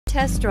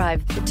test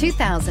drive the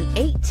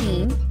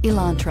 2018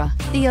 Elantra.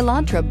 The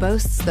Elantra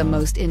boasts the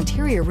most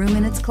interior room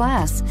in its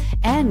class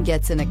and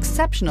gets an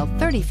exceptional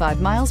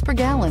 35 miles per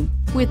gallon.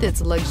 With its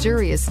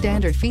luxurious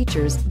standard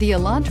features, the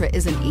Elantra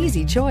is an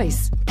easy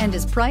choice and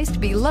is priced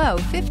below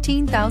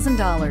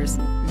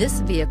 $15,000.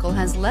 This vehicle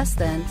has less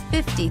than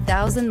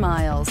 50,000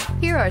 miles.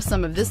 Here are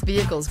some of this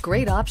vehicle's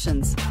great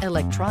options: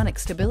 electronic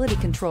stability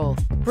control,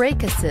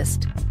 brake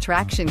assist,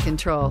 traction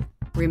control,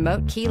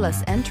 remote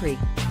keyless entry,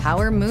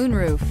 power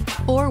moonroof,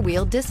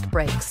 four-wheel disc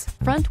brakes,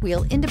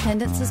 front-wheel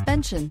independent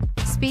suspension,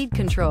 speed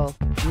control,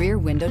 rear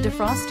window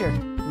defroster,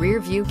 rear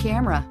view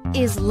camera.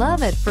 Is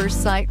love at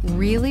first sight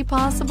really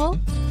possible?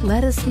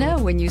 Let us know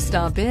when you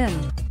stop in.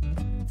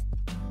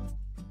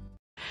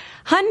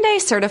 Hyundai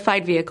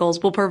certified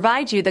vehicles will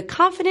provide you the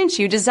confidence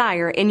you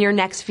desire in your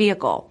next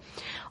vehicle.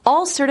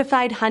 All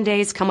certified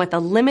Hyundais come with a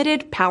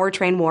limited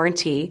powertrain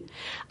warranty,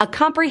 a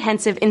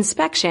comprehensive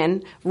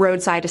inspection,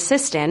 roadside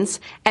assistance,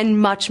 and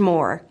much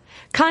more.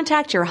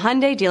 Contact your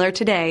Hyundai dealer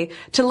today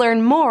to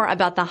learn more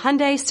about the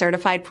Hyundai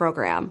Certified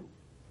Program.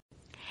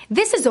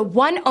 This is a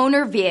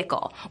one-owner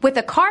vehicle with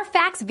a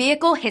CARFAX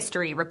Vehicle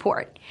History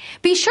Report.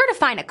 Be sure to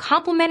find a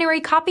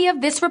complimentary copy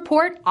of this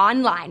report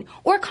online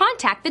or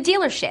contact the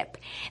dealership.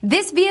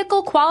 This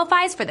vehicle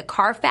qualifies for the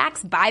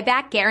CARFAX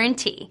Buyback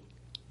Guarantee.